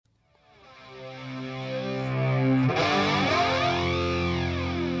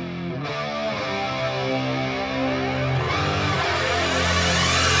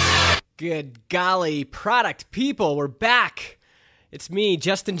Good golly, product people, we're back. It's me,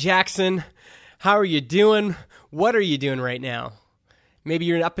 Justin Jackson. How are you doing? What are you doing right now? Maybe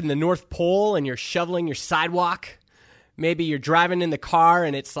you're up in the North Pole and you're shoveling your sidewalk. Maybe you're driving in the car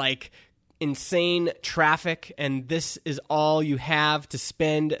and it's like insane traffic and this is all you have to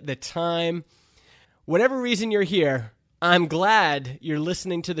spend the time. Whatever reason you're here, I'm glad you're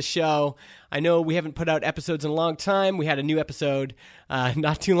listening to the show. I know we haven't put out episodes in a long time. We had a new episode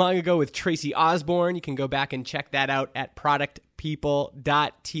not too long ago with Tracy Osborne. You can go back and check that out at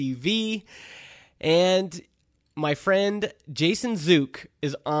productpeople.tv. And my friend Jason Zook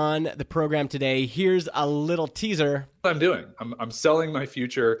is on the program today. Here's a little teaser. What I'm doing. I'm selling my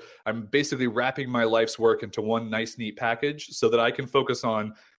future. I'm basically wrapping my life's work into one nice, neat package so that I can focus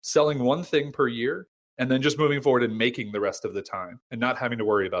on selling one thing per year and then just moving forward and making the rest of the time and not having to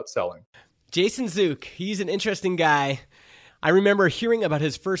worry about selling. Jason Zook, he's an interesting guy. I remember hearing about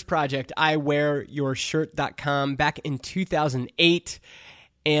his first project, iwearyourshirt.com, back in 2008.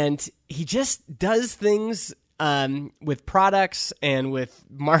 And he just does things with products and with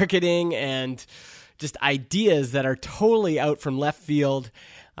marketing and just ideas that are totally out from left field.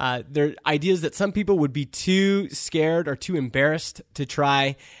 They're ideas that some people would be too scared or too embarrassed to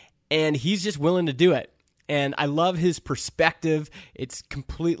try. And he's just willing to do it. And I love his perspective. It's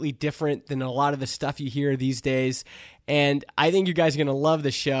completely different than a lot of the stuff you hear these days. And I think you guys are going to love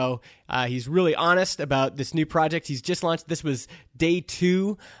the show. He's really honest about this new project he's just launched. This was day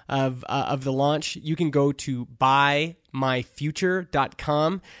 2 of the launch. You can go to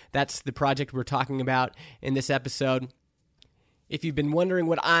buymyfuture.com. That's the project we're talking about in this episode. If you've been wondering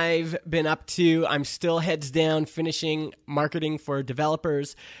what I've been up to, I'm still heads down finishing marketing for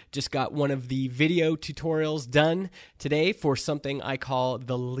developers. Just got one of the video tutorials done today for something I call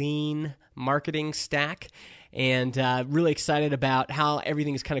the Lean Marketing Stack. And really excited about how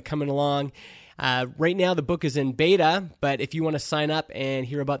everything is kind of coming along. Right now, the book is in beta, but if you want to sign up and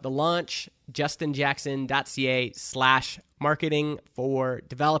hear about the launch, justinjackson.ca/marketing for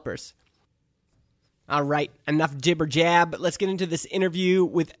developers. All right, enough jibber jab. Let's get into this interview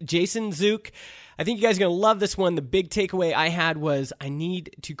with Jason Zook. I think you guys are going to love this one. The big takeaway I had was I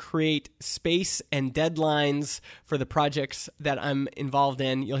need to create space and deadlines for the projects that I'm involved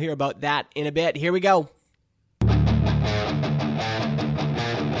in. You'll hear about that in a bit. Here we go.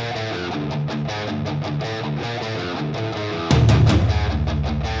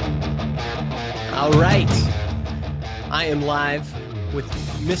 All right, I am live with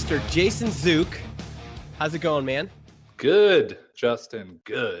Mr. Jason Zook. How's it going, man? Good, Justin.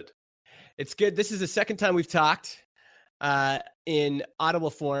 Good. It's good. This is the second time we've talked in audible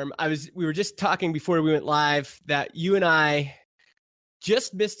form. We were just talking before we went live that you and I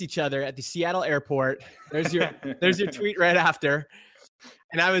just missed each other at the Seattle airport. There's your tweet right after.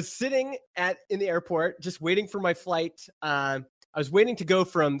 And I was sitting in the airport just waiting for my flight. I was waiting to go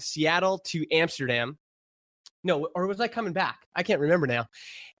from Seattle to Amsterdam. No, or was I coming back? I can't remember now.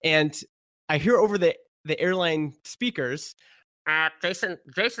 And I hear over the airline speakers, Jason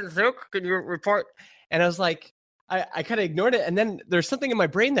Zook, can you report? And I was like, I kind of ignored it. And then there's something in my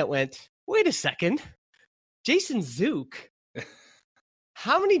brain that went, wait a second, Jason Zook?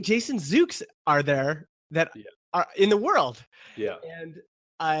 How many Jason Zooks are there that are in the world? Yeah. And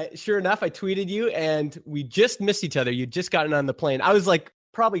sure enough, I tweeted you and we just missed each other. You'd just gotten on the plane. I was like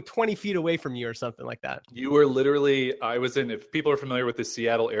probably 20 feet away from you or something like that. You were literally, if people are familiar with the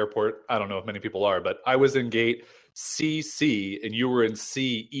Seattle airport, I don't know if many people are, but I was in gate CC and you were in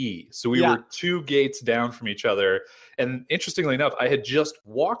CE. So we were 2 gates down from each other. And interestingly enough, I had just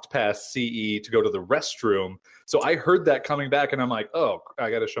walked past CE to go to the restroom. So I heard that coming back and I'm like, oh,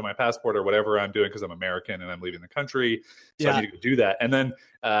 I got to show my passport or whatever I'm doing because I'm American and I'm leaving the country. So I need to go do that. And then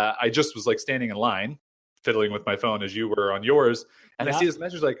I just was like standing in line, fiddling with my phone as you were on yours. And I see this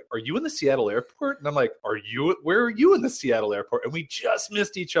message like, are you in the Seattle airport? And I'm like, where are you in the Seattle airport? And we just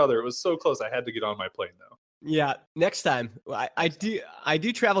missed each other. It was so close. I had to get on my plane though. Yeah. Next time. I do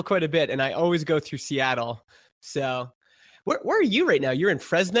travel quite a bit and I always go through Seattle. So where are you right now? You're in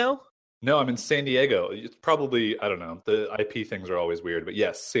Fresno? No, I'm in San Diego. It's probably, I don't know. The IP things are always weird, but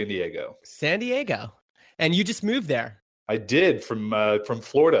yes, San Diego. San Diego. And you just moved there. I did from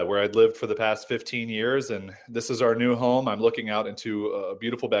Florida, where I'd lived for the past 15 years, and this is our new home. I'm looking out into a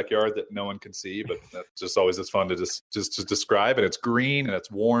beautiful backyard that no one can see, but that's just always as fun to just to describe. And it's green, and it's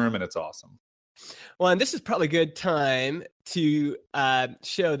warm, and it's awesome. Well, and this is probably a good time to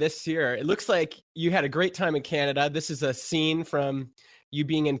show this here. It looks like you had a great time in Canada. This is a scene from you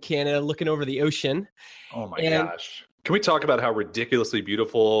being in Canada, looking over the ocean. Oh my gosh! Can we talk about how ridiculously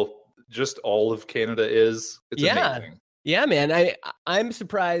beautiful just all of Canada is? It's amazing. Yeah, man. I'm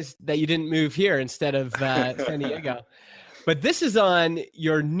surprised that you didn't move here instead of San Diego. But this is on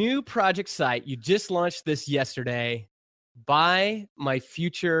your new project site. You just launched this yesterday,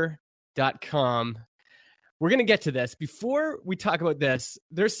 buymyfuture.com. We're going to get to this. Before we talk about this,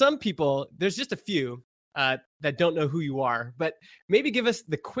 there's some people, there's just a few that don't know who you are, but maybe give us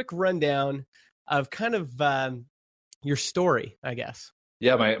the quick rundown of kind of your story, I guess.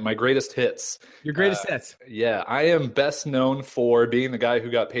 Yeah, my greatest hits. Your greatest hits. Yeah, I am best known for being the guy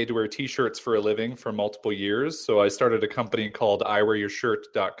who got paid to wear t-shirts for a living for multiple years. So I started a company called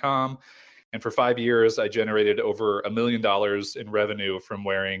iwearyourshirt.com. And for 5 years, I generated over $1 million in revenue from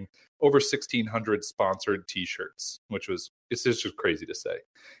wearing over 1,600 sponsored t-shirts, it's just crazy to say.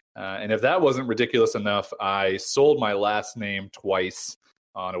 And if that wasn't ridiculous enough, I sold my last name twice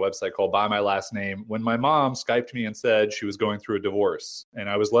on a website called Buy My Last Name when my mom Skyped me and said she was going through a divorce. And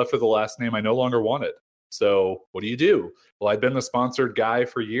I was left with a last name I no longer wanted. So what do you do? Well, I'd been the sponsored guy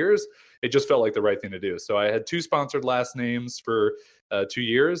for years. It just felt like the right thing to do. So I had 2 sponsored last names for 2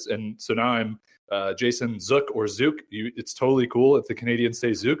 years. And so now I'm Jason Zook or Zook. It's totally cool if the Canadians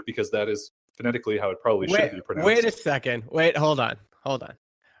say Zook, because that is phonetically how it probably should be pronounced. Wait a second. Wait, hold on.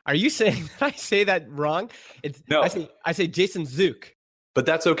 Are you saying that I say that wrong? No. I say Jason Zook. But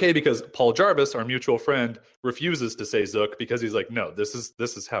that's okay, because Paul Jarvis, our mutual friend, refuses to say Zook because he's like, no, this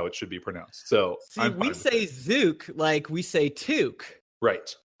is how it should be pronounced. So we say Zook like we say Took.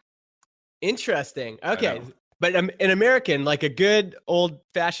 Right. Interesting. Okay. But an American, like a good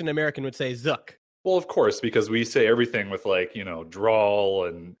old-fashioned American, would say Zook. Well, of course, because we say everything with drawl,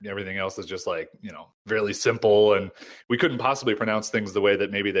 and everything else is just fairly simple, and we couldn't possibly pronounce things the way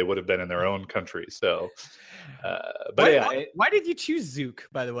that maybe they would have been in their own country. So, why did you choose Zook,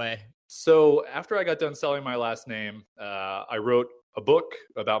 by the way? So after I got done selling my last name, I wrote a book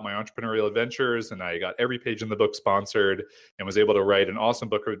about my entrepreneurial adventures, and I got every page in the book sponsored and was able to write an awesome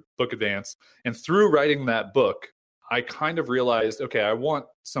book advance. And through writing that book, I kind of realized, okay, I want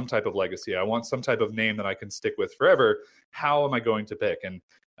some type of legacy. I want some type of name that I can stick with forever. How am I going to pick? And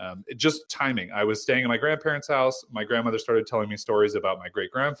just timing. I was staying in my grandparents' house. My grandmother started telling me stories about my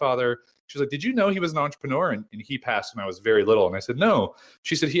great-grandfather. She was like, did you know he was an entrepreneur? And he passed when I was very little. And I said, no.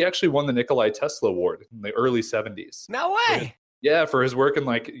 She said, he actually won the Nikolai Tesla Award in the early 70s. No way. Yeah, for his work in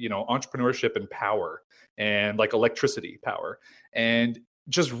entrepreneurship and power and electricity power. And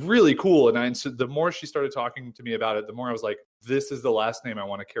just really cool. And so the more she started talking to me about it, the more I was like, this is the last name I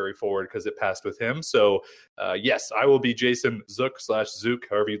want to carry forward because it passed with him. So yes, I will be Jason Zook / Zook,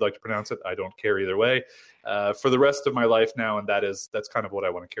 however you'd like to pronounce it. I don't care either way for the rest of my life now. And that's kind of what I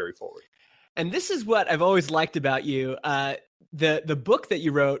want to carry forward. And this is what I've always liked about you. The book that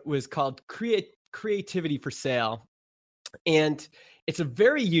you wrote was called Creativity for Sale. And it's a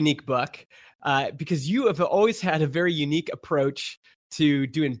very unique book because you have always had a very unique approach to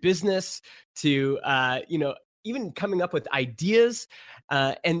doing business, to even coming up with ideas.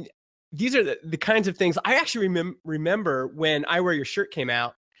 And these are the kinds of things I actually remember when I Wear Your Shirt came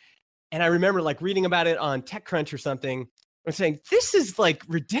out. And I remember reading about it on TechCrunch or something and saying, this is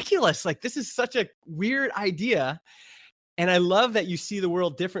ridiculous. This is such a weird idea. And I love that you see the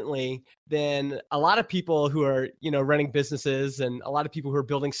world differently than a lot of people who are, running businesses and a lot of people who are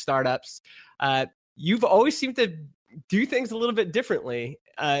building startups. You've always seemed to do things a little bit differently.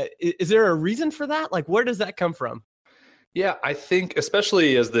 Is there a reason for that? Where does that come from? Yeah, I think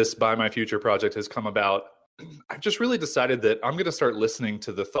especially as this Buy My Future project has come about, I've just really decided that I'm going to start listening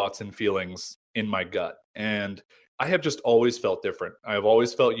to the thoughts and feelings in my gut. And I have just always felt different. I have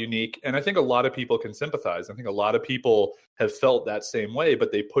always felt unique. And I think a lot of people can sympathize. I think a lot of people have felt that same way,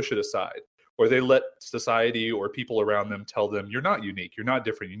 but they push it aside, or they let society or people around them tell them, you're not unique, you're not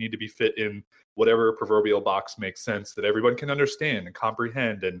different. You need to be fit in whatever proverbial box makes sense that everyone can understand and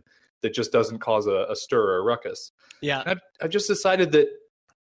comprehend, and that just doesn't cause a stir or a ruckus. Yeah. I've just decided that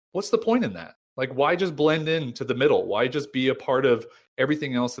what's the point in that? Why just blend into the middle? Why just be a part of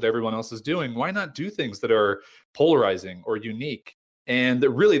everything else that everyone else is doing? Why not do things that are polarizing or unique? And that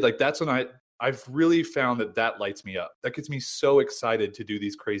really, that's when I've really found that lights me up. That gets me so excited to do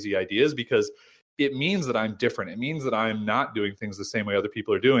these crazy ideas, because it means that I'm different. It means that I'm not doing things the same way other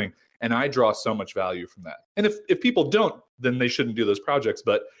people are doing. And I draw so much value from that. And if people don't, then they shouldn't do those projects.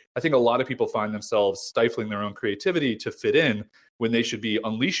 But I think a lot of people find themselves stifling their own creativity to fit in, when they should be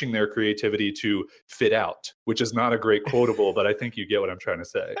unleashing their creativity to fit out, which is not a great quotable, but I think you get what I'm trying to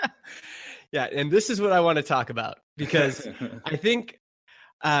say. Yeah. And this is what I want to talk about, because I think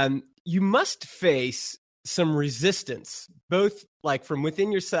you must face some resistance, both from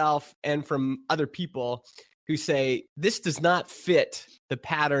within yourself and from other people, who say, this does not fit the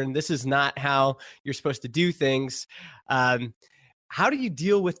pattern. This is not how you're supposed to do things. How do you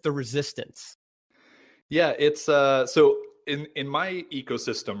deal with the resistance? Yeah, it's so in my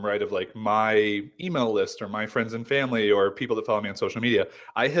ecosystem, right, of like my email list or my friends and family or people that follow me on social media,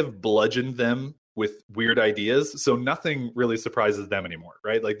 I have bludgeoned them with weird ideas. So nothing really surprises them anymore,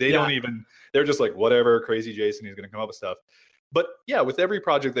 right? Like they don't even, they're just like, whatever, crazy Jason, he's going to come up with stuff. But yeah, with every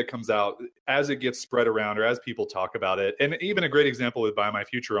project that comes out, as it gets spread around or as people talk about it, and even a great example with Buy My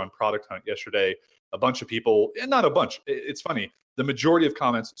Future on Product Hunt yesterday, a bunch of people, and not a bunch, it's funny, the majority of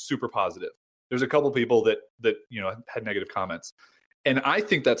comments super positive. There's a couple people that had negative comments. And I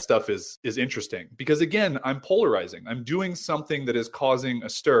think that stuff is interesting because, again, I'm polarizing. I'm doing something that is causing a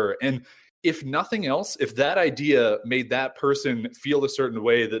stir. And if nothing else, if that idea made that person feel a certain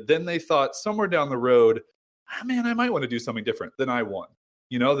way, that then they thought somewhere down the road, man, I might want to do something different, then I won.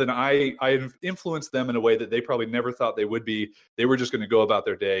 Then I influenced them in a way that they probably never thought they would be. They were just going to go about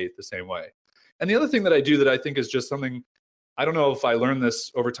their day the same way. And the other thing that I do that I think is just something, I don't know if I learned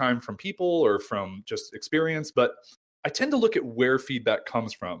this over time from people or from just experience, but I tend to look at where feedback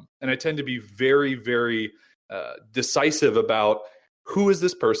comes from. And I tend to be very, very decisive about who is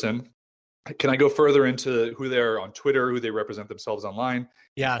this person? Can I go further into who they are on Twitter, who they represent themselves online?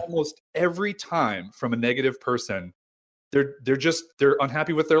 Yeah. Almost every time from a negative person, they're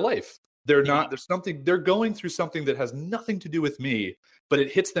unhappy with their life. They're going through something that has nothing to do with me, but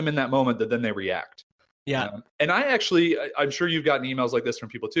it hits them in that moment that then they react. Yeah. And I'm sure you've gotten emails like this from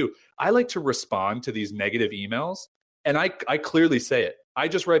people too. I like to respond to these negative emails, and I clearly say it. I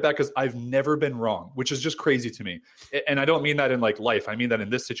just write back because I've never been wrong, which is just crazy to me. And I don't mean that in like life. I mean that in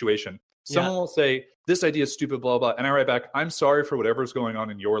this situation. Someone will say, this idea is stupid, blah, blah. And I write back, I'm sorry for whatever's going on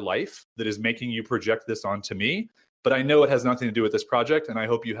in your life that is making you project this onto me. But I know it has nothing to do with this project, and I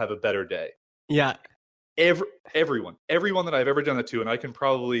hope you have a better day. Yeah. Everyone that I've ever done that to, and I can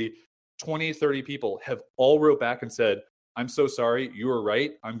probably 20, 30 people have all wrote back and said, I'm so sorry, you were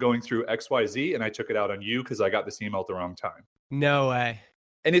right. I'm going through XYZ, and I took it out on you because I got this email at the wrong time. No way.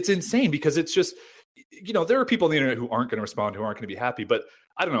 And it's insane because it's just, there are people on the internet who aren't going to respond, who aren't going to be happy. But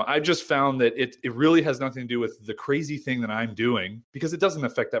I don't know. I just found that it really has nothing to do with the crazy thing that I'm doing, because it doesn't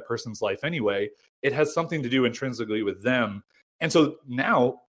affect that person's life anyway. It has something to do intrinsically with them. And so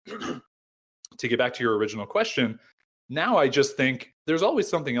now, to get back to your original question, now I just think there's always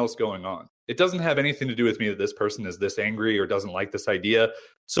something else going on. It doesn't have anything to do with me that this person is this angry or doesn't like this idea.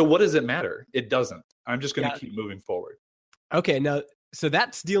 So what does it matter? It doesn't. I'm just going to keep moving forward. Okay. Now, so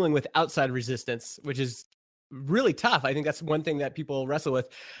that's dealing with outside resistance, which is really tough. I think that's one thing that people wrestle with.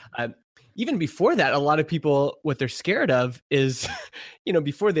 Even before that, a lot of people, what they're scared of is,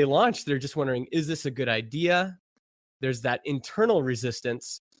 before they launch, they're just wondering, is this a good idea? There's that internal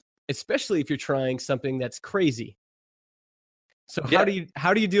resistance, especially if you're trying something that's crazy. So how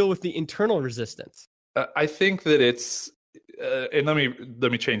do you deal with the internal resistance? I think that it's, and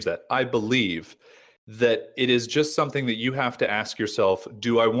let me change that. I believe that it is just something that you have to ask yourself,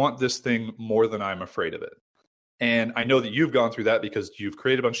 do I want this thing more than I'm afraid of it? And I know that you've gone through that because you've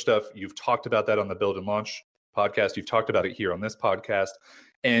created a bunch of stuff. You've talked about that on the Build and Launch podcast. You've talked about it here on this podcast.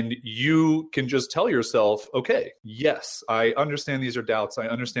 And you can just tell yourself, okay, yes, I understand these are doubts. I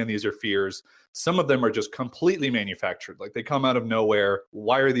understand these are fears. Some of them are just completely manufactured. Like they come out of nowhere.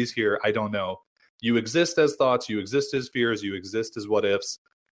 Why are these here? I don't know. You exist as thoughts. You exist as fears. You exist as what ifs.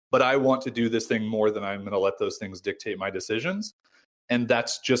 But I want to do this thing more than I'm going to let those things dictate my decisions. And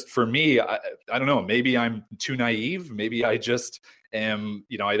that's just for me. I don't know. Maybe I'm too naive. Maybe I just am,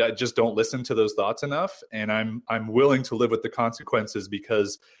 I just don't listen to those thoughts enough. And I'm willing to live with the consequences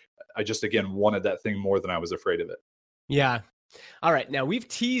because I just, again, wanted that thing more than I was afraid of it. Yeah. All right. Now we've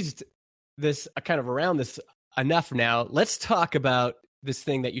teased this kind of around this enough now. Let's talk about this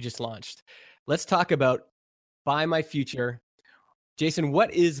thing that you just launched. Let's talk about Buy My Future. Jason,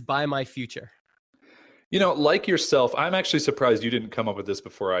 what is Buy My Future? Like yourself, I'm actually surprised you didn't come up with this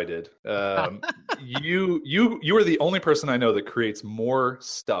before I did. You are the only person I know that creates more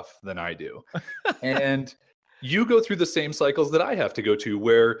stuff than I do. And you go through the same cycles that I have to go to,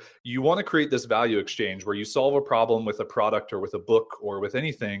 where you want to create this value exchange where you solve a problem with a product or with a book or with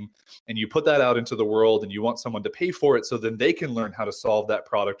anything, and you put that out into the world and you want someone to pay for it so then they can learn how to solve that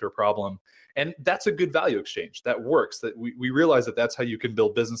product or problem. And that's a good value exchange. That works. That we realize that that's how you can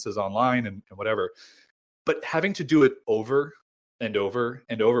build businesses online and whatever. But having to do it over and over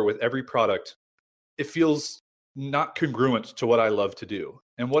and over with every product, it feels not congruent to what I love to do.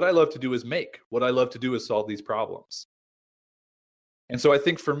 And what I love to do is make. What I love to do is solve these problems. And so I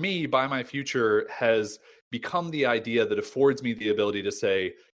think for me, Buy My Future has become the idea that affords me the ability to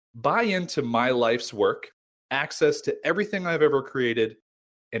say, buy into my life's work access to everything I've ever created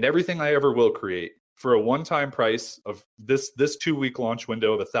and everything I ever will create for a one-time price of this 2-week launch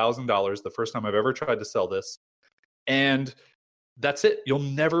window of $1,000, the first time I've ever tried to sell this. And that's it. You'll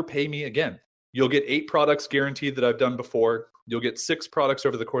never pay me again. You'll get 8 products guaranteed that I've done before. You'll get 6 products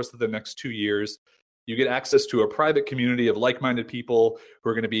over the course of the next 2 years. You get access to a private community of like-minded people who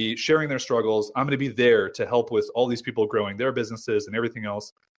are going to be sharing their struggles. I'm going to be there to help with all these people growing their businesses and everything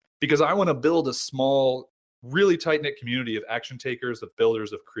else, because I want to build a small, really tight-knit community of action takers, of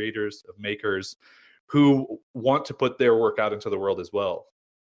builders, of creators, of makers who want to put their work out into the world as well.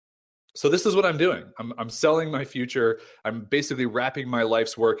 So this is what I'm doing. I'm selling my future. I'm basically wrapping my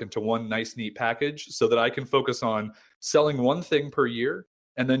life's work into one nice, neat package so that I can focus on selling one thing per year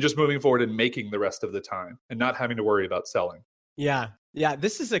and then just moving forward and making the rest of the time and not having to worry about selling. Yeah. Yeah.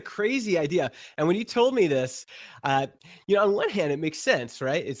 This is a crazy idea. And when you told me this, on one hand, it makes sense,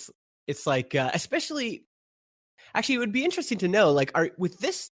 right? It's like, especially, actually, it would be interesting to know, like, with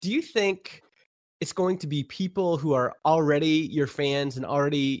this, do you think it's going to be people who are already your fans and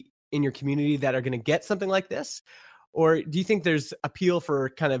already in your community that are going to get something like this? Or do you think there's appeal for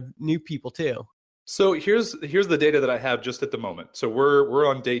kind of new people too? So here's the data that I have just at the moment. So we're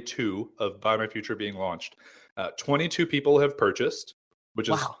on day 2 of Buy My Future being launched. 22 people have purchased, which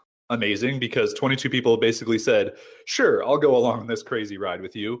is amazing, because 22 people basically said, sure, I'll go along this crazy ride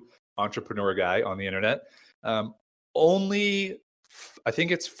with you, entrepreneur guy on the internet. Only, I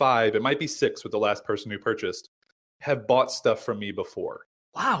think it's 5, it might be 6 with the last person who purchased, have bought stuff from me before.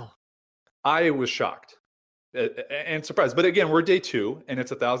 Wow. I was shocked and surprised. But again, we're day 2 and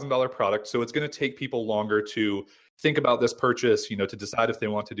it's $1,000 product. So it's going to take people longer to think about this purchase, to decide if they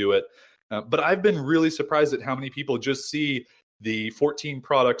want to do it. But I've been really surprised at how many people just see the 14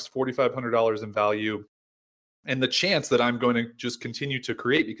 products, $4,500 in value, and the chance that I'm going to just continue to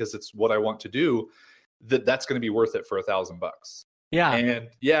create because it's what I want to do, that's going to be worth it for $1,000. Yeah. And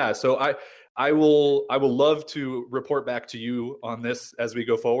yeah, so I will love to report back to you on this as we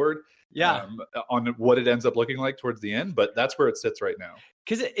go forward. Yeah. On what it ends up looking like towards the end, but that's where it sits right now.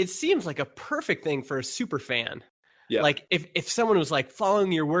 Because it seems like a perfect thing for a super fan. Yeah. Like if someone was like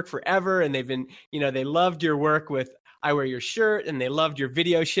following your work forever and they've been, they loved your work with I Wear Your Shirt and they loved your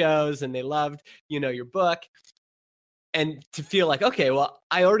video shows and they loved, your book, and to feel like, okay, well,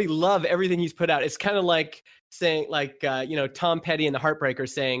 I already love everything he's put out. It's kind of like saying Tom Petty and the Heartbreakers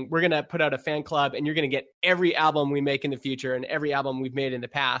saying, we're going to put out a fan club and you're going to get every album we make in the future and every album we've made in the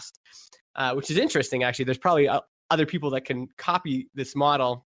past, which is interesting. Actually, there's probably other people that can copy this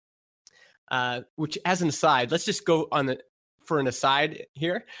model, which, as an aside, let's just go for an aside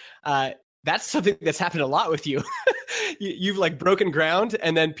here. That's something that's happened a lot with you. You've like broken ground,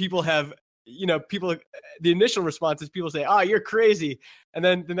 and then people have, the initial response is people say, oh, you're crazy. And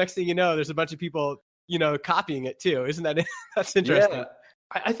then the next thing you know, there's a bunch of people, copying it too. Isn't that, that's interesting? Yeah.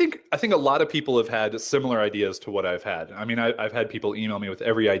 I think a lot of people have had similar ideas to what I've had. I mean, I've had people email me with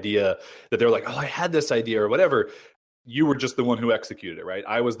every idea that they're like, oh, I had this idea or whatever. You were just the one who executed it, right?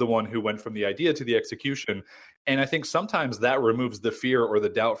 I was the one who went from the idea to the execution. And I think sometimes that removes the fear or the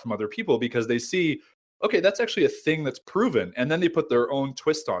doubt from other people because they see, okay, that's actually a thing that's proven. And then they put their own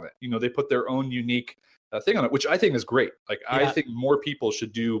twist on it. They put their own unique thing on it, which I think is great. Like, yeah. I think more people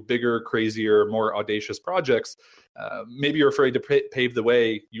should do bigger, crazier, more audacious projects. Maybe you're afraid to pave the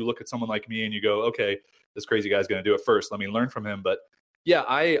way. You look at someone like me and you go, okay, this crazy guy's going to do it first. Let me learn from him. But yeah,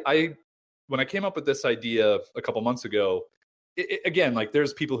 I when I came up with this idea a couple months ago, again, like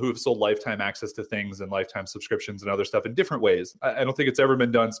there's people who have sold lifetime access to things and lifetime subscriptions and other stuff in different ways. I don't think it's ever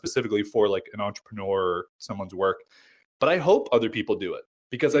been done specifically for like an entrepreneur or someone's work, but I hope other people do it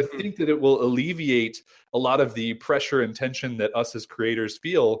because I think that it will alleviate a lot of the pressure and tension that us as creators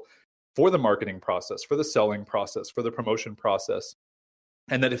feel for the marketing process, for the selling process, for the promotion process.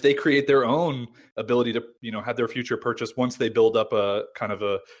 And that if they create their own ability to, have their future purchase once they build up a kind of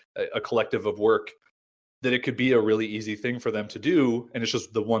a collective of work, that it could be a really easy thing for them to do. And it's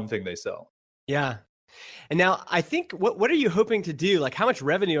just the one thing they sell. Yeah. And now I think, what are you hoping to do? Like, how much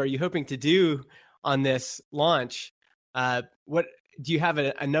revenue are you hoping to do on this launch? What do you have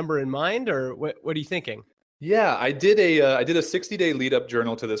a number in mind, or what are you thinking? Yeah, I did a 60-day lead up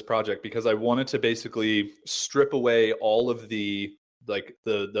journal to this project because I wanted to basically strip away all of the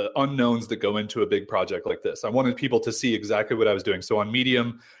unknowns that go into a big project like this. I wanted people to see exactly what I was doing. So on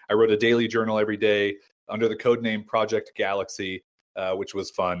Medium, I wrote a daily journal every day under the code name Project Galaxy, which was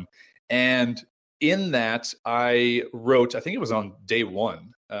fun. And in that, I wrote, I think it was on day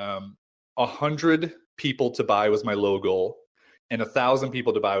 1, 100 people to buy was my low goal, and 1,000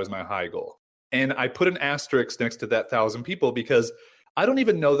 people to buy was my high goal. And I put an asterisk next to that 1,000 people because I don't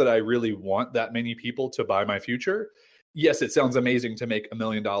even know that I really want that many people to buy my future. Yes, it sounds amazing to make $1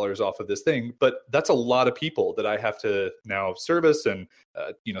 million off of this thing, but that's a lot of people that I have to now service and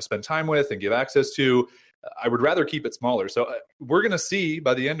spend time with and give access to. I would rather keep it smaller. So we're going to see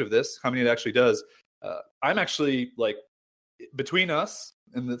by the end of this how many it actually does. I'm actually like, between us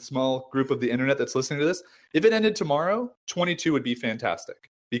and the small group of the internet that's listening to this, if it ended tomorrow, 22 would be fantastic,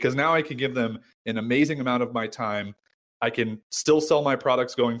 because now I can give them an amazing amount of my time. I can still sell my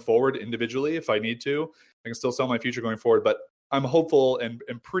products going forward individually if I need to. I can still sell my future going forward, but I'm hopeful and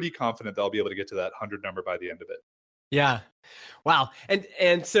pretty confident that I'll be able to get to that 100 number by the end of it. Yeah. Wow.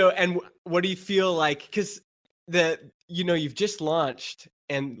 And what do you feel like, because you've just launched,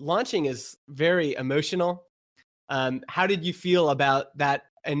 and launching is very emotional. How did you feel about that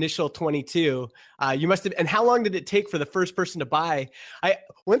initial 22? You must have, and how long did it take for the first person to buy?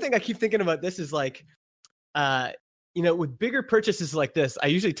 One thing I keep thinking about this is like, with bigger purchases like this, I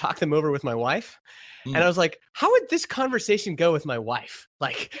usually talk them over with my wife. And I was like, how would this conversation go with my wife?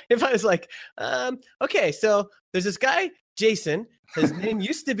 Like, if I was like, okay, so there's this guy, Jason. His name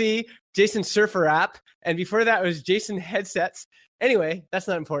used to be Jason Surfer App. And before that, it was Jason Headsets. Anyway, that's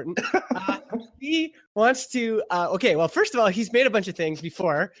not important. He wants to, okay, well, first of all, he's made a bunch of things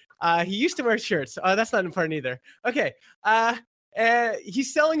before. He used to wear shirts. That's not important either. Okay.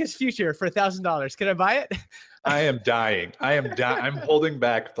 He's selling his future for $1,000. Can I buy it? I am dying. I'm holding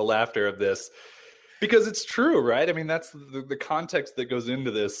back the laughter of this because it's true, right? I mean, that's the context that goes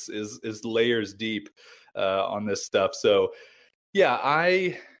into this is layers deep on this stuff. So yeah,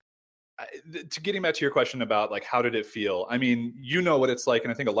 to getting back to your question about like, how did it feel? I mean, you know what it's like.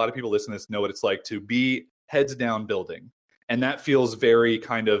 And I think a lot of people listening to this know what it's like to be heads down building. And that feels very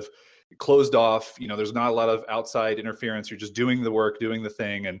kind of closed off. There's not a lot of outside interference. You're just doing the work, doing the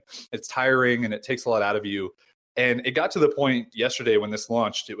thing, and it's tiring and it takes a lot out of you. And it got to the point yesterday when this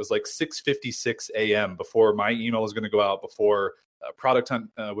launched, it was like 6:56 a.m. before my email was going to go out, before Product Hunt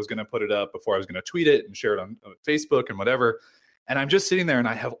was going to put it up, before I was going to tweet it and share it on Facebook and whatever. And I'm just sitting there and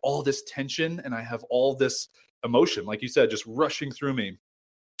I have all this tension and I have all this emotion, like you said, just rushing through me.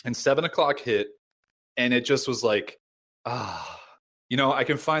 And 7:00 hit and it just was like, I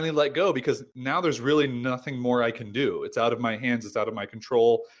can finally let go, because now there's really nothing more I can do. It's out of my hands. It's out of my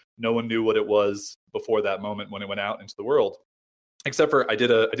control. No one knew what it was before that moment when it went out into the world, except for I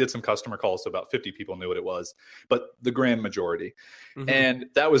did some customer calls. So about 50 people knew what it was, but the grand majority. Mm-hmm. And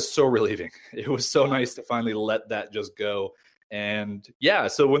that was so relieving. It was so nice to finally let that just go. And yeah,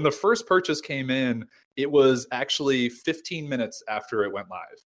 so when the first purchase came in, it was actually 15 minutes after it went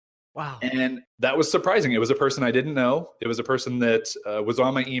live. Wow. And that was surprising. It was a person I didn't know. It was a person that was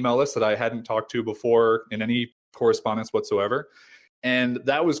on my email list that I hadn't talked to before in any correspondence whatsoever. And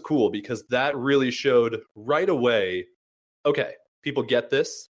that was cool, because that really showed right away, okay, people get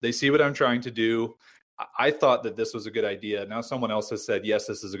this. They see what I'm trying to do. I thought that this was a good idea. Now someone else has said, yes,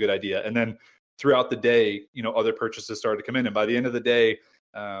 this is a good idea. And then throughout the day, other purchases started to come in. And by the end of the day,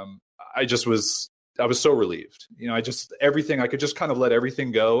 I was so relieved. Everything, I could just kind of let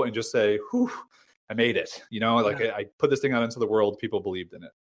everything go and just say, whew, I made it. I put this thing out into the world. People believed in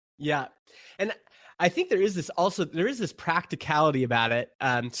it. Yeah. And I think there is this practicality about it.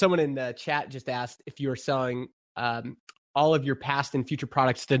 Someone in the chat just asked if you were selling all of your past and future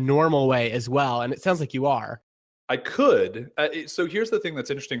products the normal way as well. And it sounds like you are. I could. So here's the thing that's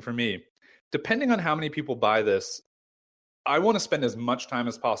interesting for me. Depending on how many people buy this, I want to spend as much time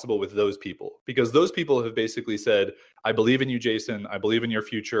as possible with those people, because those people have basically said, I believe in you, Jason. I believe in your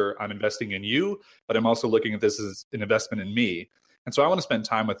future. I'm investing in you, but I'm also looking at this as an investment in me. And so I want to spend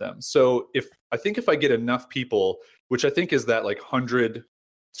time with them. So if I get enough people, which I think is that like 100,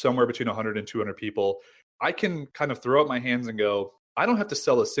 somewhere between 100 and 200 people, I can kind of throw up my hands and go, I don't have to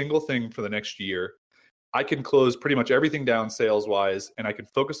sell a single thing for the next year. I can close pretty much everything down sales wise, and I can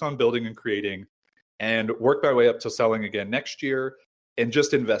focus on building and creating and work my way up to selling again next year and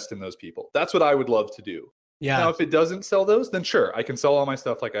just invest in those people. That's what I would love to do. Yeah. Now, if it doesn't sell those, then sure, I can sell all my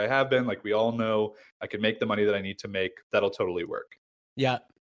stuff like I have been, like we all know. I can make the money that I need to make. That'll totally work. Yeah.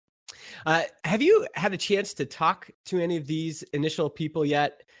 Have you had a chance to talk to any of these initial people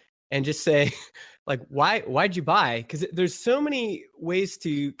yet and just say, like, why'd you buy? Because there's so many ways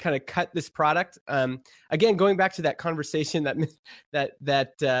to kind of cut this product. Again, going back to that conversation,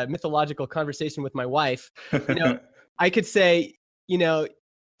 that mythological conversation with my wife, I could say,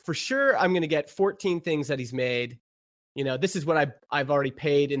 for sure, I'm going to get 14 things that he's made. This is what I've already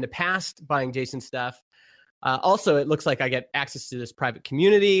paid in the past buying Jason stuff. Also, it looks like I get access to this private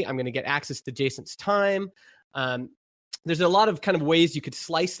community. I'm going to get access to Jason's time. there's a lot of kind of ways you could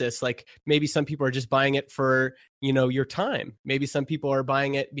slice this. Like maybe some people are just buying it for, your time. Maybe some people are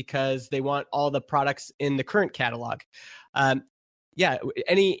buying it because they want all the products in the current catalog. Yeah.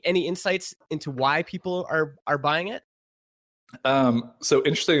 Any insights into why people are buying it? So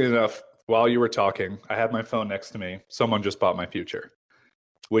interestingly enough, while you were talking, I had my phone next to me. Someone just bought my future,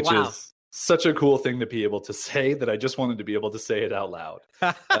 which is such a cool thing to be able to say that I just wanted to be able to say it out loud.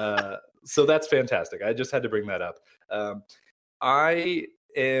 So that's fantastic. I just had to bring that up. I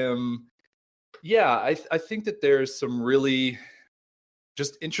think that there's some really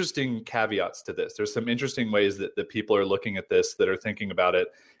just interesting caveats to this. There's some interesting ways that people are looking at this, that are thinking about it.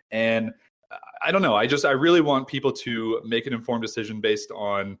 And I don't know. I really want people to make an informed decision based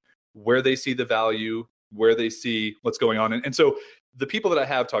on where they see the value, where they see what's going on. And so the people that I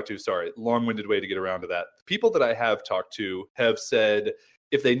have talked to, sorry, long-winded way to get around to that. The people that I have talked to have said,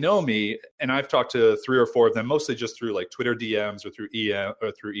 if they know me, and I've talked to 3 or 4 of them, mostly just through like Twitter DMs or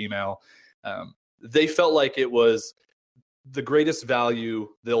through email, they felt like it was the greatest value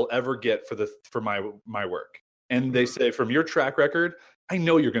they'll ever get for my work. And they say, from your track record, I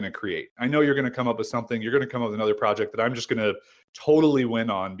know you're going to create. I know you're going to come up with something. You're going to come up with another project that I'm just going to totally win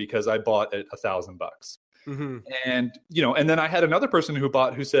on because I bought at $1,000. Mm-hmm. And and then I had another person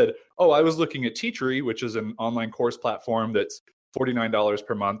who said, "Oh, I was looking at Teachery, which is an online course platform that's $49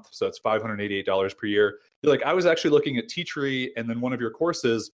 per month, so it's $588 per year. They're like, I was actually looking at Teachery and then one of your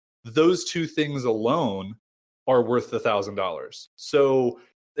courses. Those 2 things alone are worth $1,000. So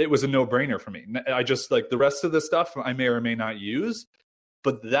it was a no-brainer for me. I just like the rest of the stuff I may or may not use,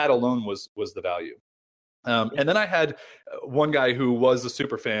 but that alone was the value." And then I had one guy who was a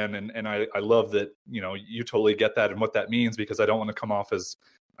super fan, and I love that, you totally get that and what that means, because I don't want to come off as,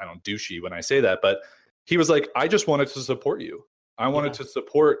 douchey when I say that, but he was like, I just wanted to support you. I wanted to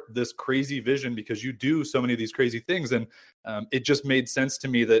support this crazy vision because you do so many of these crazy things. And it just made sense to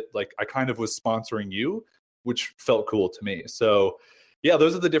me that like I kind of was sponsoring you, which felt cool to me. So yeah,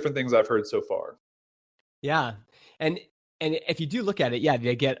 those are the different things I've heard so far. Yeah. And if you do look at it,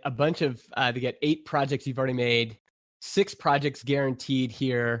 they get a bunch of, they get 8 projects you've already made, 6 projects guaranteed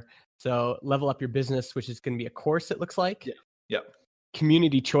here. So Level Up Your Business, which is going to be a course, it looks like. Yeah.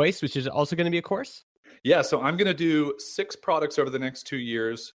 Community Choice, which is also going to be a course. Yeah. So I'm going to do 6 products over the next 2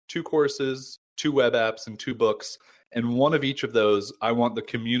 years, 2 courses, 2 web apps, and 2 books. And one of each of those, I want the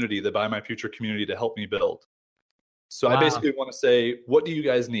community, the Buy My Future community, to help me build. So I basically want to say, what do you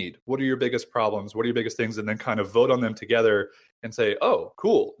guys need? What are your biggest problems? What are your biggest things? And then kind of vote on them together and say, oh,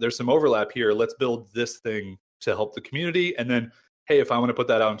 cool, there's some overlap here. Let's build this thing to help the community. And then, hey, if I want to put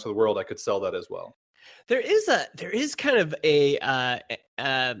that out into the world, I could sell that as well. There is kind of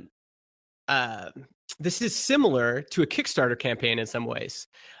this is similar to a Kickstarter campaign in some ways,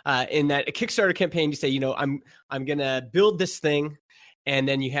 in that a Kickstarter campaign, you say, I'm going to build this thing. And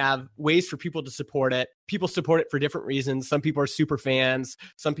then you have ways for people to support it. People support it for different reasons. Some people are super fans.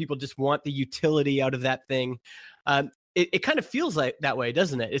 Some people just want the utility out of that thing. It kind of feels like that way,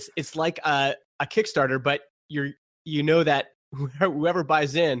 doesn't it? It's like a Kickstarter, but that whoever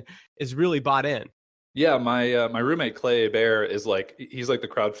buys in is really bought in. Yeah, my roommate Clay Bear he's like the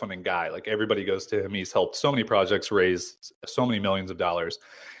crowdfunding guy. Like everybody goes to him. He's helped so many projects raise so many millions of dollars.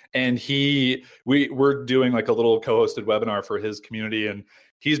 And we're doing like a little co-hosted webinar for his community, and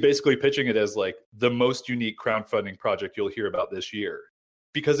he's basically pitching it as like the most unique crowdfunding project you'll hear about this year,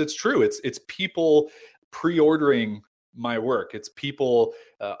 because it's true. It's people pre-ordering my work. It's people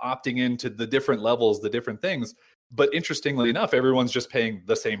opting into the different levels, the different things. But interestingly enough, everyone's just paying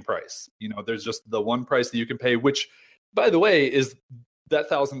the same price. There's just the one price that you can pay, which, by the way, is that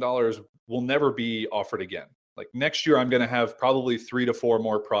 $1,000 will never be offered again. Like next year, I'm going to have probably 3 to 4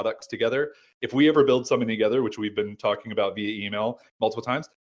 more products together. If we ever build something together, which we've been talking about via email multiple times,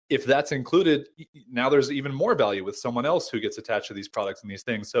 if that's included, now there's even more value with someone else who gets attached to these products and these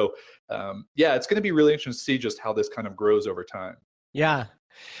things. So it's going to be really interesting to see just how this kind of grows over time. Yeah.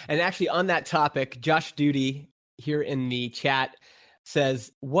 And actually on that topic, Josh Duty here in the chat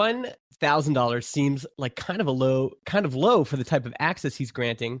says $1,000 seems like kind of low for the type of access he's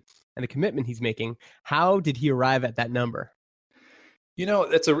granting and the commitment he's making. How did he arrive at that number?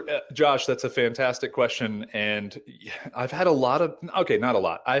 Josh, that's a fantastic question. And I've had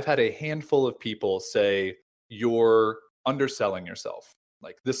I've had a handful of people say, you're underselling yourself.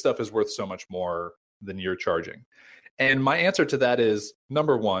 Like this stuff is worth so much more than you're charging. And my answer to that is,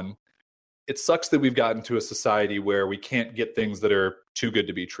 number one, it sucks that we've gotten to a society where we can't get things that are too good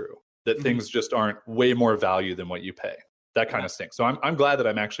to be true, that things just aren't way more value than what you pay. That kind of stinks. So I'm glad that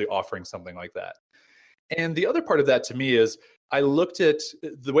I'm actually offering something like that. And the other part of that to me is I looked at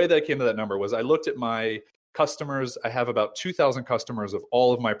the way that I came to that number was I looked at my customers. I have about 2,000 customers of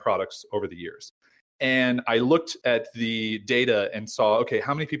all of my products over the years. And I looked at the data and saw, okay,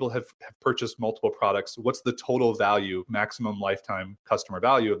 how many people have purchased multiple products? What's the total value, maximum lifetime customer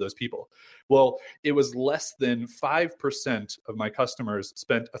value of those people? Well, it was less than 5% of my customers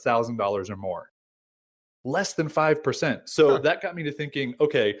spent $1,000 or more. Less than 5%. So that got me to thinking,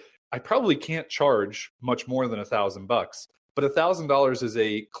 okay, I probably can't charge much more than $1,000, but $1,000 is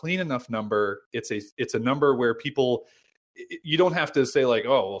a clean enough number. It's a number where people, you don't have to say like,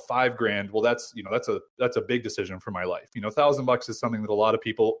 oh, well, $5,000. Well, that's a big decision for my life. $1,000 is something that a lot of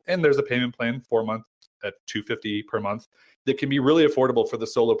people, and there's a payment plan 4 months at $250 per month that can be really affordable for the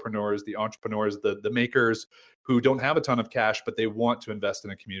solopreneurs, the entrepreneurs, the makers who don't have a ton of cash, but they want to invest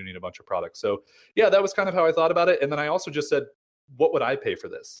in a community and a bunch of products. So yeah, that was kind of how I thought about it. And then I also just said, what would I pay for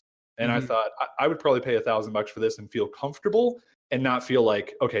this? And I thought I would probably pay $1,000 for this and feel comfortable and not feel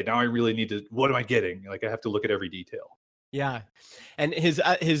like, okay, now I really need to, what am I getting? Like I have to look at every detail. Yeah. And his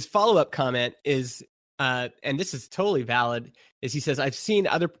follow-up comment is, and this is totally valid, is he says, I've seen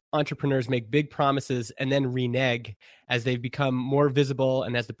other entrepreneurs make big promises and then renege as they've become more visible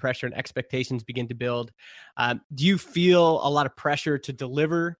and as the pressure and expectations begin to build. Do you feel a lot of pressure to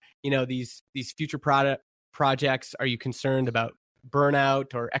deliver, these future projects? Are you concerned about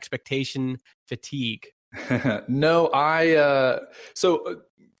burnout or expectation fatigue? No, so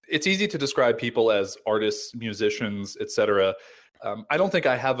it's easy to describe people as artists, musicians, etc. I don't think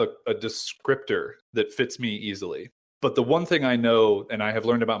I have a descriptor that fits me easily. But the one thing I know, and I have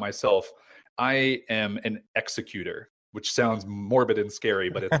learned about myself, I am an executor, which sounds morbid and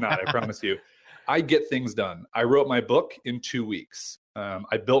scary, but it's not, I promise you. I get things done. I wrote my book in 2 weeks.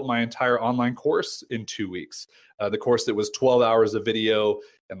 I built my entire online course in 2 weeks. The course that was 12 hours of video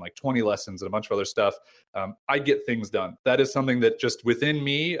and like 20 lessons and a bunch of other stuff. I get things done. That is something that just within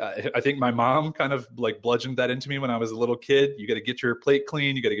me, I think my mom kind of like bludgeoned that into me when I was a little kid. You got to get your plate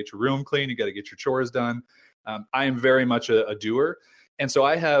clean. You got to get your room clean. You got to get your chores done. I am very much a doer. And so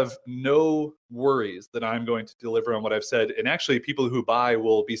I have no worries that I'm going to deliver on what I've said. And actually people who buy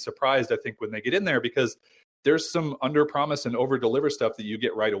will be surprised, I think, when they get in there, because there's some under promise and over deliver stuff that you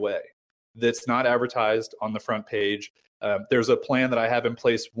get right away that's not advertised on the front page. There's a plan that I have in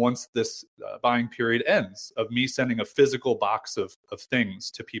place once this buying period ends of me sending a physical box of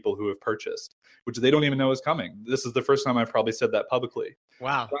things to people who have purchased, which they don't even know is coming. This is the first time I've probably said that publicly.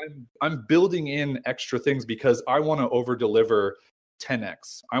 Wow. I'm building in extra things because I want to over deliver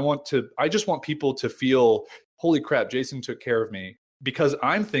 10x. I just want people to feel, holy crap, Jason took care of me, because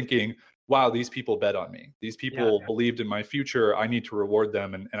I'm thinking, wow, these people bet on me. These people believed in my future. I need to reward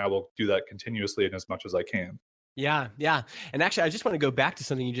them, and I will do that continuously and as much as I can. Yeah. Yeah. And actually, I just want to go back to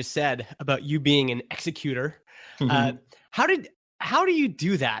something you just said about you being an executor. How do you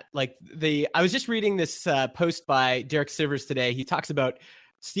do that? Like I was just reading this post by Derek Sivers today. He talks about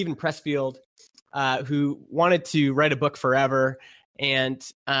Stephen Pressfield, who wanted to write a book forever and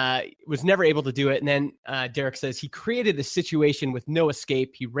was never able to do it. And then Derek says he created a situation with no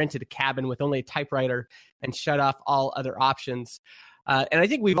escape. He rented a cabin with only a typewriter and shut off all other options. And I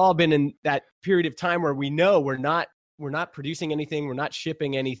think we've all been in that period of time where we know we're not producing anything, we're not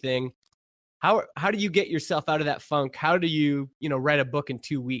shipping anything. How do you get yourself out of that funk? How do you write a book in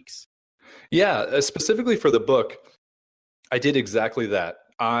 2 weeks? Yeah, specifically for the book, I did exactly that.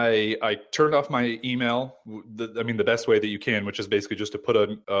 I turned off my email. The best way that you can, which is basically just to put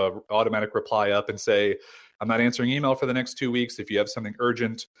an automatic reply up and say, I'm not answering email for the next 2 weeks. If you have something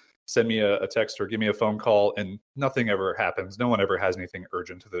urgent, send me a text or give me a phone call. And nothing ever happens. No one ever has anything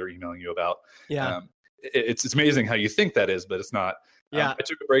urgent that they're emailing you about. Yeah. It's amazing how you think that is, but it's not. Yeah. I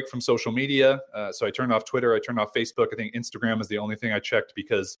took a break from social media. So I turned off Twitter. I turned off Facebook. I think Instagram is the only thing I checked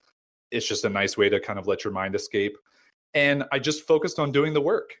because it's just a nice way to kind of let your mind escape. And I just focused on doing the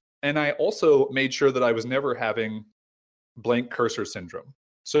work. And I also made sure that I was never having blank cursor syndrome.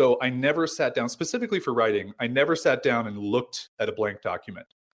 So I never sat down, specifically for writing, I never sat down and looked at a blank document.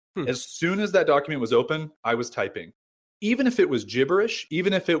 As soon as that document was open, I was typing. Even if it was gibberish,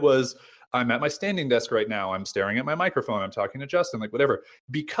 even if it was, I'm at my standing desk right now, I'm staring at my microphone, I'm talking to Justin, like whatever,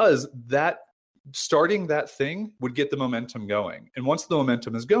 because starting that thing would get the momentum going. And once the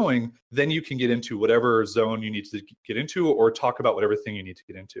momentum is going, then you can get into whatever zone you need to get into or talk about whatever thing you need to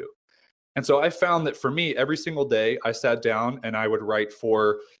get into. And so I found that for me, every single day I sat down and I would write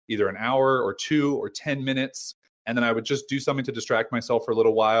for either an hour or 2 or 10 minutes. And then I would just do something to distract myself for a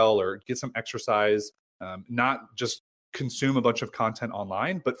little while or get some exercise, not just consume a bunch of content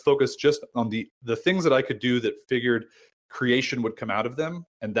online, but focus just on the things that I could do that figured creation would come out of them.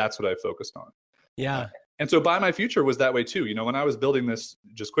 And that's what I focused on. Yeah. And so Buy My Future was that way too. When I was building this,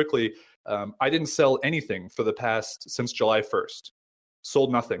 just quickly, I didn't sell anything since July 1st.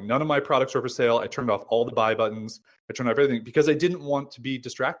 Sold nothing. None of my products were for sale. I turned off all the buy buttons. I turned off everything because I didn't want to be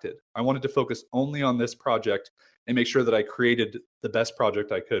distracted. I wanted to focus only on this project and make sure that I created the best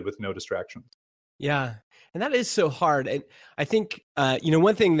project I could with no distractions. Yeah. And that is so hard. And I think,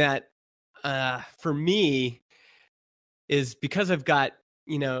 one thing that for me is because I've got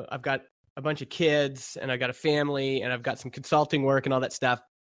a bunch of kids and I've got a family and I've got some consulting work and all that stuff.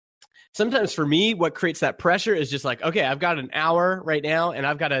 Sometimes for me, what creates that pressure is just like, okay, I've got an hour right now and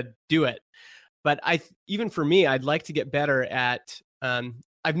I've got to do it. But even for me, I'd like to get better at,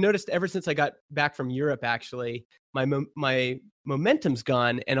 I've noticed ever since I got back from Europe, actually, my momentum's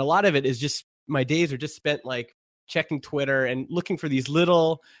gone. And a lot of it is just, my days are just spent like checking Twitter and looking for these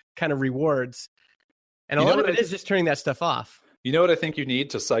little kind of rewards. And a lot of it is just turning that stuff off. You know what I think you need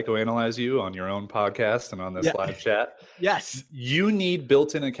to psychoanalyze you on your own podcast and on this live chat? Yes. You need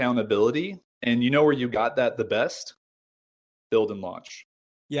built-in accountability. And you know where you got that the best? Build and launch.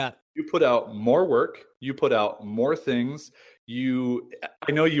 Yeah. You put out more work. You put out more things.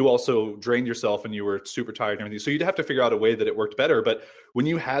 I know you also drained yourself and you were super tired and everything. So you'd have to figure out a way that it worked better. But when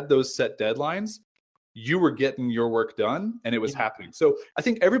you had those set deadlines, you were getting your work done and it was happening. So I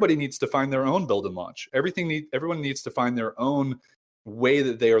think everybody needs to find their own build and launch. Everyone needs to find their own way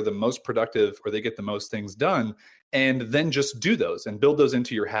that they are the most productive or they get the most things done, and then just do those and build those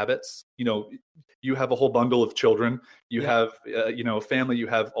into your habits. You have a whole bundle of children, you have, a family, you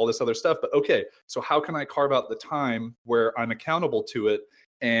have all this other stuff, but okay, so how can I carve out the time where I'm accountable to it?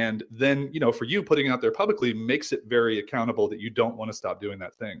 And then, for you, putting it out there publicly makes it very accountable that you don't want to stop doing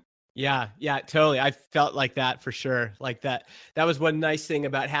that thing. Yeah, totally. I felt like that for sure. Like that was one nice thing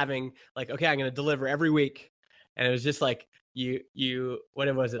about having like, okay, I'm going to deliver every week. And it was just like,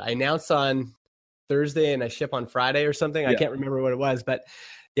 what was it? I announced on Thursday and I ship on Friday or something. I can't remember what it was, but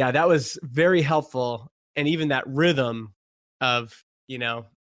yeah, that was very helpful. And even that rhythm of,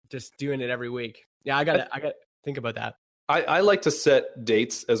 just doing it every week. Yeah, I got to think about that. I like to set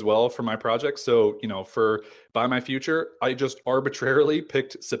dates as well for my projects. So, for Buy My Future, I just arbitrarily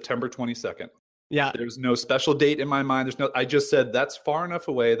picked September 22nd. Yeah. There's no special date in my mind. I just said that's far enough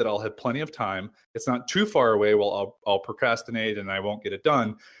away that I'll have plenty of time. It's not too far away. Well, I'll procrastinate and I won't get it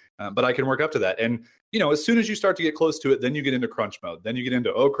done. But I can work up to that. And, as soon as you start to get close to it, then you get into crunch mode. Then you get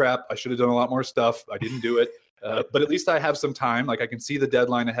into, oh crap, I should have done a lot more stuff. I didn't do it. But at least I have some time. Like I can see the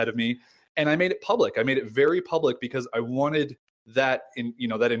deadline ahead of me. And I made it public. I made it very public because I wanted that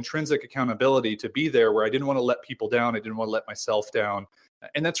that intrinsic accountability to be there, where I didn't want to let people down. I didn't want to let myself down.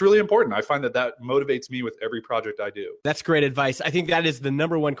 And that's really important. I find that motivates me with every project I do. That's great advice. I think that is the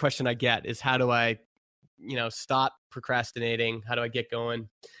number one question I get is how do I, stop procrastinating? How do I get going?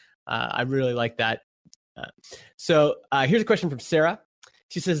 I really like that. So here's a question from Sarah.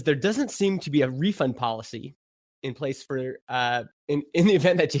 She says, there doesn't seem to be a refund policy in place for in the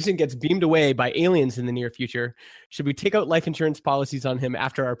event that Jason gets beamed away by aliens in the near future. Should we take out life insurance policies on him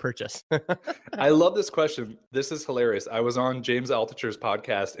after our purchase? I love this question. This is hilarious. I was on James Altucher's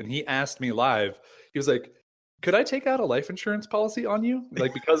podcast and he asked me live, he was like, could I take out a life insurance policy on you?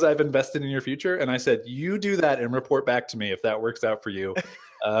 Like, because I've invested in your future? And I said, you do that and report back to me if that works out for you.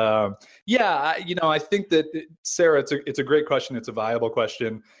 I think that Sarah, it's a great question. It's a viable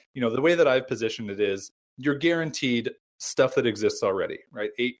question. The way that I've positioned it is, you're guaranteed stuff that exists already,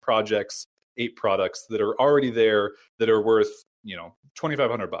 right? 8 projects, 8 products that are already there that are worth,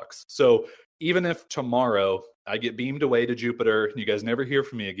 $2,500. So even if tomorrow I get beamed away to Jupiter and you guys never hear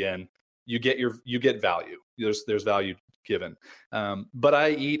from me again, you get value. There's value given. But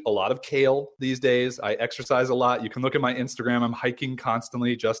I eat a lot of kale these days. I exercise a lot. You can look at my Instagram. I'm hiking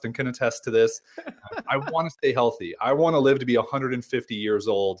constantly. Justin can attest to this. I want to stay healthy. I want to live to be 150 years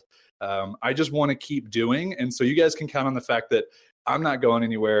old. I just want to keep doing. And so you guys can count on the fact that I'm not going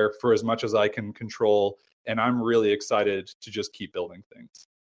anywhere for as much as I can control. And I'm really excited to just keep building things.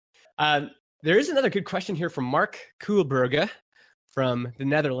 There is another good question here from Mark Kuhlberger from the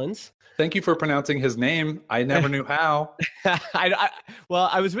Netherlands. Thank you for pronouncing his name. I never knew how. Well,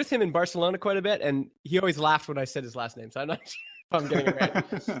 I was with him in Barcelona quite a bit, and he always laughed when I said his last name. So I'm not sure if I'm getting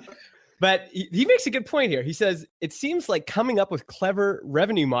it right. But he makes a good point here. He says, it seems like coming up with clever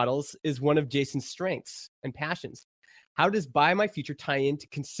revenue models is one of Jason's strengths and passions. How does Buy My Future tie in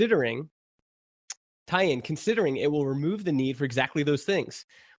considering it will remove the need for exactly those things?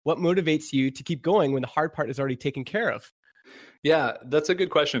 What motivates you to keep going when the hard part is already taken care of? Yeah, that's a good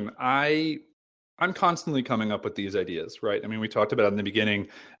question. I'm constantly coming up with these ideas, right? I mean, we talked about it in the beginning.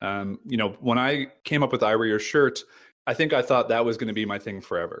 When I came up with I Wear Your Shirt, I think I thought that was going to be my thing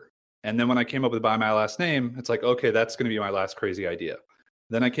forever. And then when I came up with Buy My Last Name, it's like, okay, that's going to be my last crazy idea.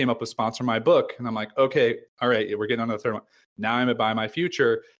 Then I came up with Sponsor My Book, and I'm like, okay, all right, we're getting on to the third one. Now I'm at Buy My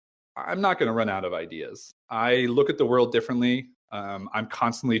Future. I'm not going to run out of ideas. I look at the world differently. I'm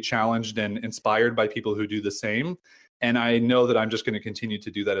constantly challenged and inspired by people who do the same. And I know that I'm just going to continue to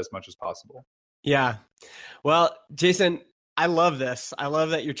do that as much as possible. Yeah. Well, Jason, I love this. I love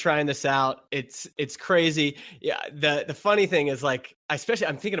that you're trying this out. It's crazy. Yeah. The funny thing is, like, especially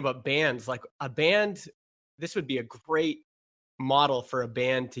I'm thinking about bands, like a band, this would be a great model for a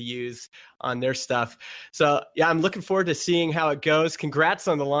band to use on their stuff. So yeah, I'm looking forward to seeing how it goes. Congrats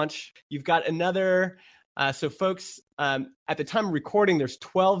on the launch. You've got another, so folks, at the time of recording, there's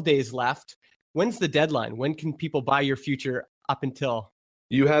 12 days left. When's the deadline? When can people buy your future up until?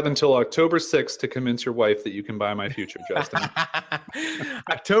 You have until October 6th to convince your wife that you can buy my future, Justin.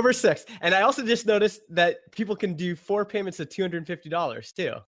 October 6th. And I also just noticed that people can do 4 payments of $250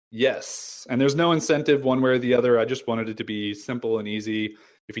 too. Yes. And there's no incentive one way or the other. I just wanted it to be simple and easy.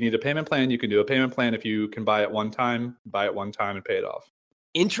 If you need a payment plan, you can do a payment plan. If you can buy it one time and pay it off.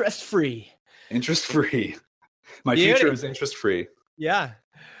 Interest-free. Interest-free. My future is interest-free. Yeah.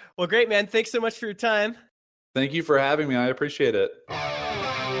 Well, great, man. Thanks so much for your time. Thank you for having me. I appreciate it.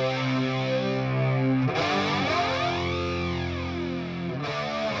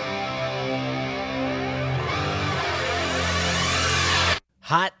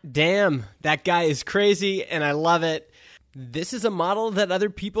 Hot damn, that guy is crazy, and I love it. This is a model that other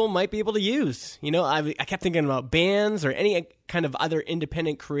people might be able to use. You know, I kept thinking about bands or any kind of other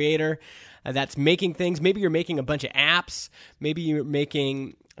independent creator that's making things. Maybe you're making a bunch of apps. Maybe you're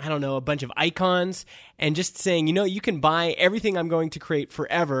making, I don't know, a bunch of icons, and just saying, you know, you can buy everything I'm going to create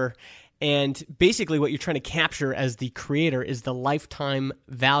forever. And basically what you're trying to capture as the creator is the lifetime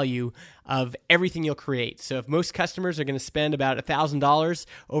value of everything you'll create. So if most customers are going to spend about $1,000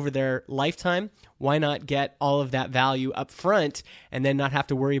 over their lifetime, why not get all of that value up front and then not have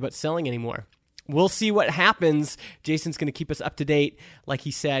to worry about selling anymore? We'll see what happens. Jason's going to keep us up to date. Like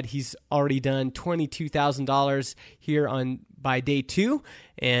he said, he's already done $22,000 here by day 2.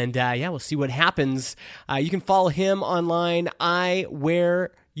 And yeah, we'll see what happens. You can follow him online. I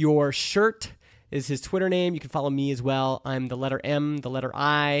Wear Your Shirt is his Twitter name. You can follow me as well. I'm the letter M, the letter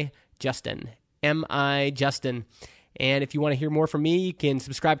I, Justin. M-I, Justin. And if you want to hear more from me, you can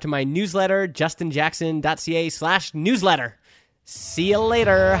subscribe to my newsletter, justinjackson.ca/newsletter. See you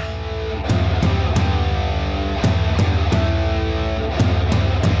later.